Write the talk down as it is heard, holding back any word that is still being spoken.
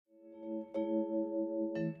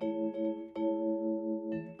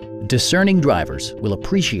Discerning drivers will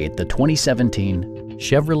appreciate the 2017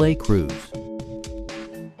 Chevrolet Cruze.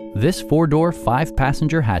 This four-door,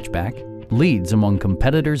 five-passenger hatchback leads among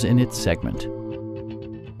competitors in its segment.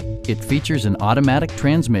 It features an automatic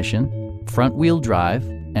transmission, front-wheel drive,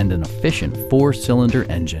 and an efficient four-cylinder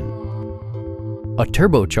engine. A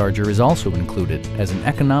turbocharger is also included as an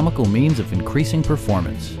economical means of increasing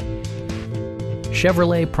performance.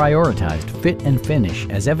 Chevrolet prioritized fit and finish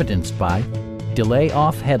as evidenced by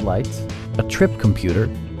delay-off headlights, a trip computer,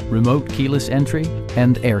 remote keyless entry,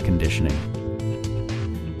 and air conditioning.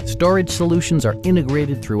 Storage solutions are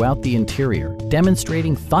integrated throughout the interior,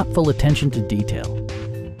 demonstrating thoughtful attention to detail.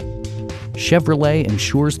 Chevrolet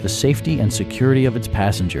ensures the safety and security of its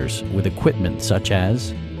passengers with equipment such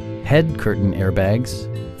as head curtain airbags,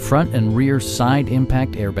 front and rear side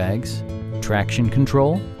impact airbags, traction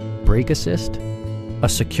control, brake assist, a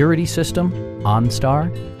security system, OnStar,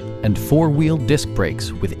 and four-wheel disc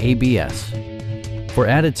brakes with ABS. For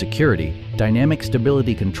added security, dynamic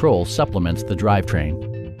stability control supplements the drivetrain.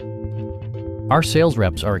 Our sales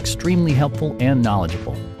reps are extremely helpful and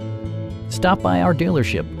knowledgeable. Stop by our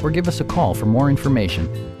dealership or give us a call for more information.